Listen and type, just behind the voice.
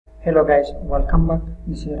Hello guys, welcome back.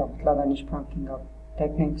 This is Danish talking of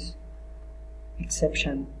techniques,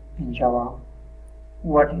 exception in Java.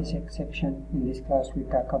 What is exception? In this class we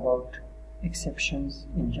talk about exceptions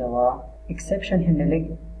in Java. Exception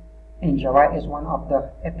handling in Java is one of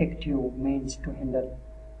the effective means to handle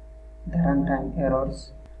the runtime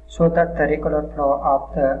errors so that the regular flow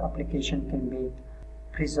of the application can be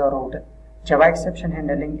preserved. Java exception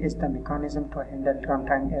handling is the mechanism to handle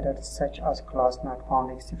runtime errors such as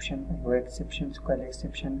ClassNotFoundException, IOException,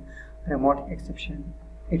 SQLException, RemoteException.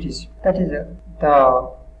 That is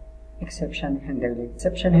the exception handling.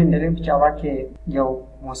 Exception handling Java के यो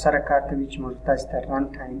मोसर कारते विच मुर्ता इस तरह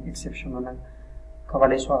runtime exception होना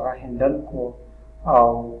कवाले स्वागा handle को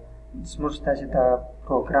और मुर्ता इस तरह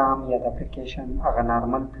program या application अगर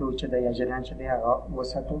normal flow चले या जनान चले अगर वो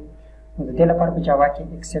सातो Dela par Java ke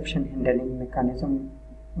exception handling mechanism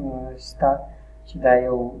sta chida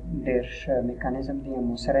yo dersh mechanism di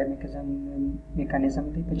musare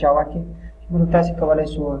mechanism di Java ke muruta se kawale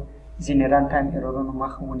so zine runtime error no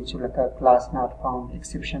makhmuni chulaka class not found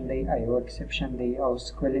exception di IOException di or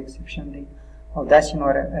SQLException di or dash no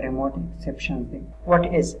remote exception di.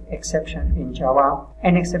 What is exception in Java?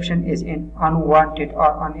 An exception is an unwanted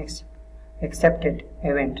or unaccepted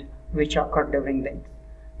event which occurred during the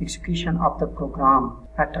execution of the program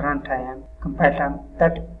at runtime compiler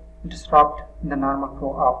that disrupt the normal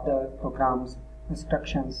flow of the program's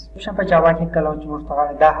instructions. Exception pa Java ke kalau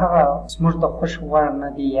chmurta da haga smurta khush war na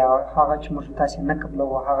di ya haga chmurta se nakablo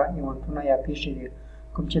wa haga iwantuna ya pishi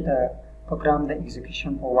kum che da program the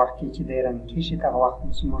execution po waqti che de ran kishi ta waqt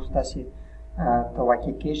smurta se to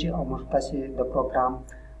waqti kishi au murta se the program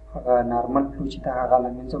normal flow chita haga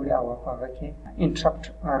lamin zuri awa haga ke interrupt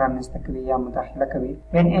runs takwi ya mudakhila kawi.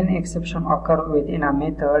 When an exception occurs within a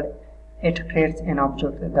method, it creates an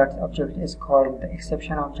object. That object is called the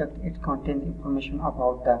exception object. It contains information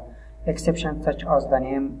about the exception such as the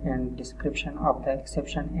name and description of the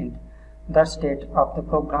exception and the state of the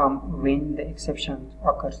program when the exception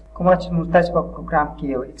occurs. Kumach murtas ba program ki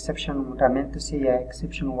yo exception mutament se ya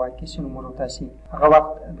exception wa ki sunu murtasi aga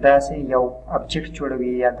waqt da se yo object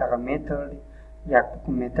chodawi ya da method या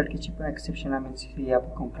कोई मेथड की chip exception में से या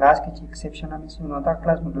कोई क्लास की chip exception में से नोटा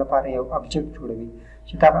क्लास मतलब पारे या ऑब्जेक्ट छोड़वी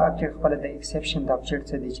चिता ऑब्जेक्ट वाले द एक्सेप्शन द ऑब्जेक्ट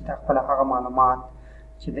से दी चिता वाला हागा मालूमात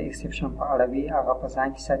चिता एक्सेप्शन पर अड़वी आगा पसाई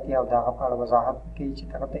की साथ या उदागा पर वजाहत की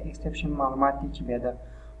चिता द एक्सेप्शन मालूमात की चिबेदा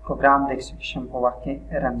प्रोग्राम द एक्सेप्शन पर वाक्य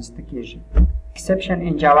रमिस्टिकेशन. Exception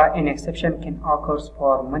in Java, an exception can occur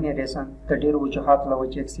for many reasons. The dear wujuhat la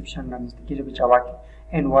wajh exception ramistication bi Java के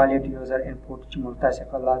invalid user input चिमुलता से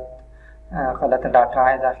गलत डाटा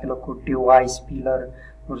है दाखिल को डिवाइस पिलर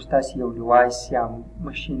मुर्ता सी यो डिवाइस या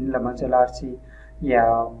मशीन लमजलार सी या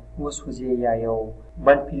उस वजह या यो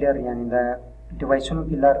बल पिलर यानी द डिवाइसों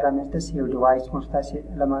पिलर रमिस्ते सी यो डिवाइस मुर्ता सी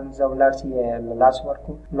लमजलार सी या लास्ट वर्क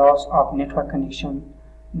को loss of network connection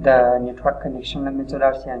the network connection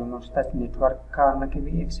लमजलार सी यानी मुर्ता नेटवर्क का न के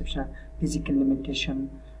भी एक्सेप्शन फिजिकल लिमिटेशन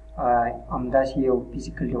आमदा सी यो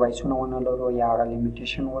फिजिकल डिवाइसों न लो या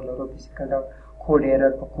लिमिटेशन वो लो फिजिकल code error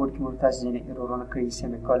पर code की मुर्ता से जिन्हें error होना कहीं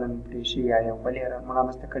semicolon place या बल error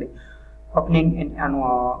मुनामस्त कड़ी opening in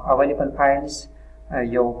available files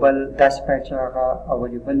यो बल 10 patch आगा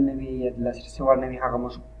available नवी या 10 receiver नवी आगा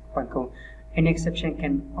मुझे पंको. An exception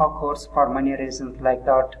can occur for many reasons like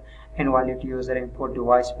that invalid user input,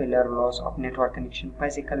 device failure, loss of network connection,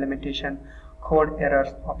 physical limitation, code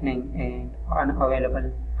errors, opening and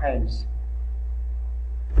unavailable files.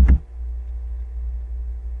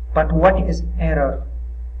 But what is error?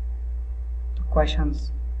 The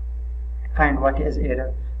questions find what is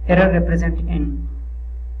error. Error represents an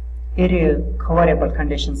irrecoverable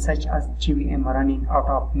condition such as GVM running out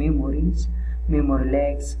of memories, memory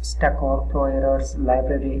leaks, stack overflow errors,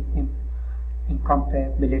 library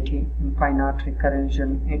incompatibility, infinite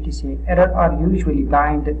recursion, etc. Errors are usually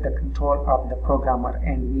beyond the control of the programmer,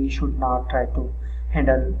 and we should not try to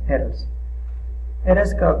handle errors.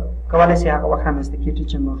 Errors का कवाले से आगे वहाँ में स्थिति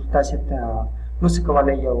चीज़ मुर्ता से नुस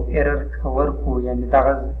कवाले यो error cover को यानी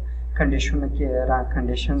दागल condition के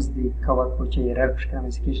conditions दी cover को चाहिए error का में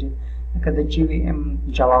स्थिति कद GVM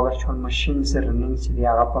Java virtual machine से running से दी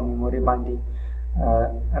आगे पर memory बांधी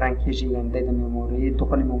रंग कीजिए यानी द memory तो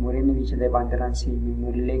कल memory में भी चले बांधे रंग से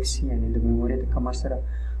memory leaks यानी द memory तो कमसर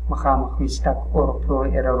मखाम खुई stack overflow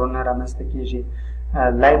error होना रमस कीजिए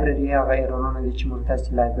library आगा error होना दिच मुर्ता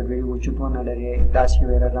से library वजूद होना लरे दासी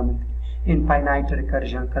error रमन infinite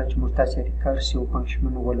recursion कर मुर्ता से recursive function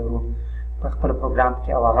में वो लोग पर program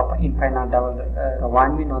के आवाज़ पर infinite double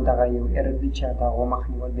रवान में नोटा का ये error दिच आता वो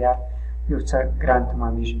मखनी वो बिया यूज़र grant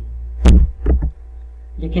माविज.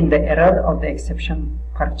 लेकिन the error of the exception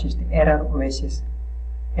purchased error oasis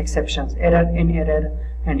exceptions. Error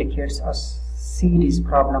indicates a serious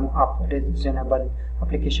problem of reasonable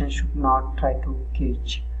application should not try to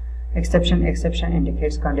catch. Exception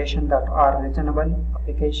indicates condition that are reasonable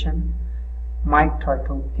application might try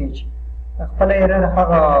to catch. خپل error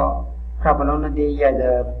هغه پرابلمونه دي یا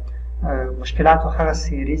د مشکلاتو هغه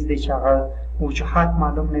سیریز دی چې هغه وجوهات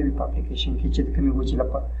معلوم نه وي په اپلیکیشن کې چې د کومې وجې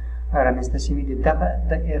لپاره رامنځته شوي دي. دغه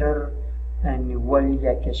د error نیول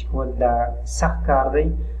یا کیچ کول دا سخت کار دی.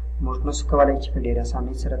 موږ نشو کولی چې په ډېرې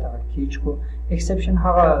اسانۍ سره دغه کیچ کړو. ایکسپشن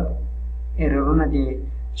هغه ایررونه دي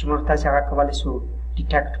چې موږ تاسې هغه کولی شو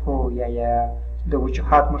ډیټیکټ کړو یا د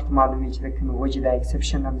وجوهات موږ ته معلوم وي چې د کومې وجې دا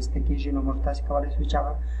ایکسپشن رامنځته کېږي، نو موږ تاسې کولی شو چې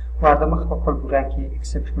هغه وارد مخ په خپل پروګرام کې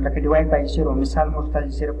ایکسپشن لکه ډیوایډ بای زیرو مثال موږ تاسې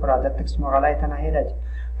زیرو پر عدد تقسیم غلایة ناهیره دي.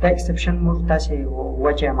 دا ایکسپشن موږ تاسې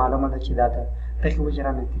وجه معلومه ده چې دا د دغې وجې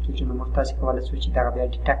رامنځته کېږي، نو موږ تاسې کولی شو چې دغه بیا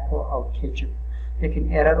ډیټیکټ کړو او کیچ کړو. لیکن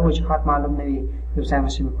ایرر وجوهات معلوم نه وي، یو ځای مو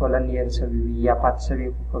سیمیکولن هیر شوي وي یا پاتې شوي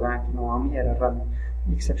په پروګرام کې، نو هم ایرر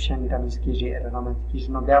ایکسپشن رامنځته کېږي، ایرر رامنځته کېږي.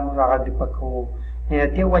 نو بیا موږ هغه ډیپک کوو،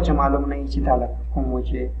 دې وجه معلوم نه وي چې دا له کوم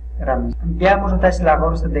وجې رامنځته. بیا موږ تاسې له هغه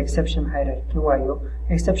وروسته د ایکسپشن هایرارکي وایو.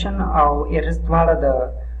 ایکسپشن او ایرر دواړه د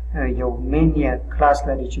یو مین یا کلاس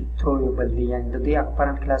لري چې تھرویبل دی، یعنې د دوی هغه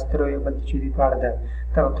پرنټ کلاس تھرویبل دی چې دوی دواړه د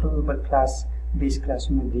دغه تھرویبل کلاس بیس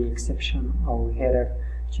کلاسونه دي، ایکسپشن او ایرر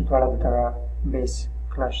چې دواړه د دغه بیس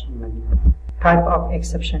کلاسونه دي. Type of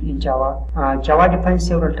exception in Java. Java defines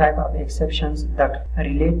several types of exceptions that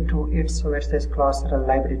relate to its versus class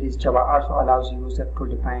libraries. Java also allows user to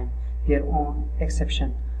define their own exception.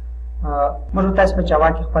 موږ تاسو په جاوا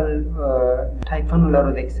کې خپل ټایپونه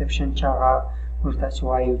لرو د ایکسپشن چې هغه موږ تاسو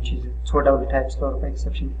وایو چې څو ډول ټایپس لرو په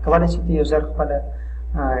ایکسپشن کې. کولی شي د یوزر خپل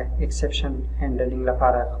ایکسپشن هینډلینګ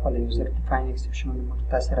لپاره خپل یوزر ډیفاین ایکسپشنونه موږ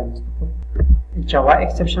تاسو رامنځته کړو. جاوا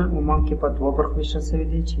ایکسپشن عموما کې په دوه برخو ویشل شوي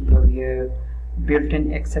دي چې یو یې built in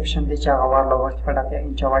exception دی چې هغه وارله وخت په ډاکه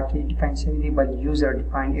جاوا کې ډیفاین شوي دي، بل یوزر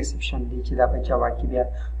ډیفاین ایکسپشن دی چې دا په جاوا کې بیا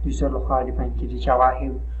یوزر لخوا ډیفاین کېږي. جاوا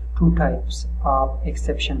have two types of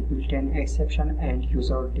exception: built-in exception and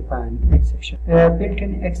user-defined exception.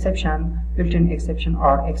 Built-in exception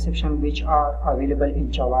are exceptions which are available in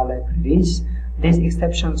Java libraries. These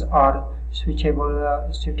exceptions are suitable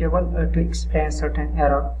to explain certain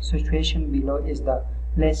error situation. Below is the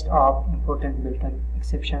list of important built-in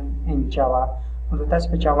exception in Java. موږ تاسو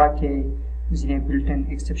په جاوا کې ځینې built-in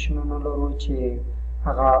exceptionونه لرو چې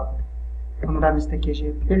هغه هم رامنځته کېږي.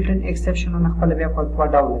 built-in exceptionونه خپله بیا په دوه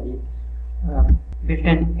ډوله دي.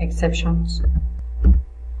 built-in exceptions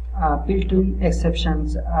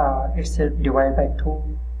it's divided by two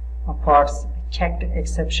parts: checked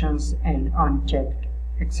exceptions and unchecked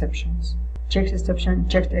exceptions.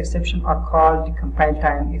 Checked exception are called compile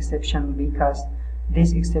time exception because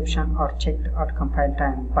these exceptions are checked at compile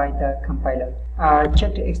time by the compiler.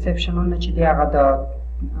 Checked exception on چې دی هغه د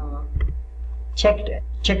checked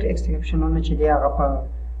exception on چې دی هغه په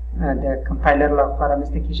د کمپایلر لپاره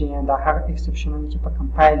رامنځته کېږي، یا دا هغه exception چې په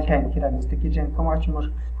کمپایل ټایم کې رامنځته کېږي. کوم چې موږ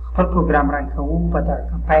خپل پروګرام رن کوو په دغه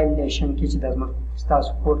کمپایلیشن کې چې دا زموږ ستاسو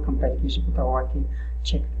کوډ کمپایل کېږي، په دغه وخت کې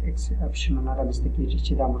checked exceptionونه رامنځته کېږي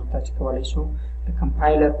چې دا موږ تاسو کولی شو د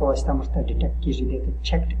کمپایلر په واسطه موږ ته ډیټیکټ کېږي. دې ته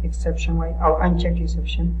checked exception وایي. او unchecked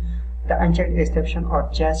exception. The unchecked exception are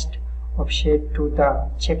just offset to the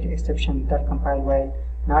checked exception that compile while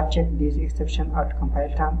not check these exceptions at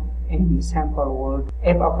compile time. In sample world,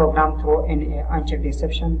 if a program throw in a unchecked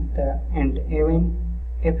exception and even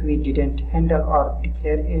if we didn't handle or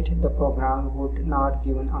declare it, the program would not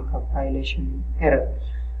give a compilation error.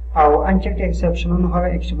 او unchecked exception هغه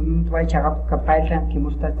exception وایي چې هغه په کمپایل ټایم کې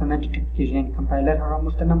موږ ته نه ډیټیکټ کېږي، یعنې کمپایلر هغه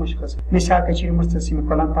موږ ته نه مشخص. مثال که چېرې موږ ته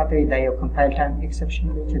سیمیکولن پاته وي، دا یو کمپایل ټایم exception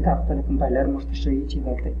دی چې دا خپله کمپایلر موږ ته ښیي چې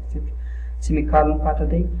دلته سیمیکولن پاته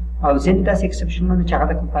دی. او ځینې داسې ایکسپشنونه چې هغه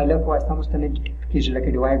د کمپایلر په واسطه موږ ته نه ډیټیکټ کېږي، لکه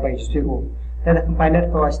ډیوایډ بای زیرو. دا د کمپایلر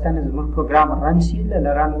په واسطه نه زموږ پروګرام رن شي،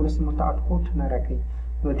 له رن وروسته موږ ته آوټپوټ نه راکوي،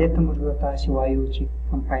 نو دې ته موږ تاسې وایو چې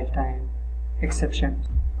کمپایل ټایم exception.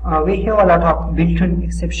 We have a lot of built-in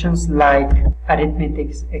exceptions like arithmetic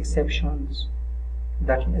exceptions,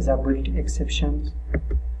 that is a built-in exceptions.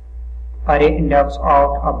 Array index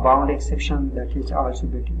out of bound exception, that is also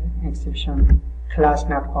built-in exception.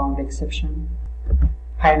 ClassNotFoundException,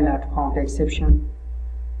 FileNotFoundException,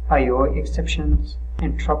 IOExceptions,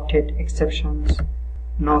 interrupted exceptions,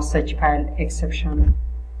 no such file exception,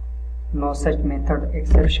 no such method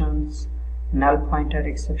exceptions, null pointer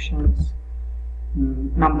exceptions,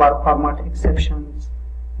 number format exceptions,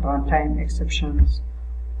 runtime exceptions,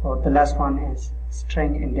 or the last one is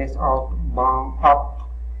string index out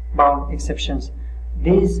bound exceptions.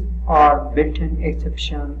 These are built-in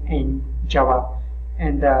exception in Java.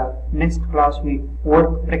 and the next class we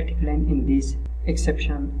work practically in this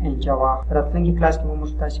exception in Java. راتلونکي class کې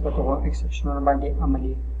موږ تاسو ته exception باندې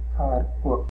عملي کار وکړو.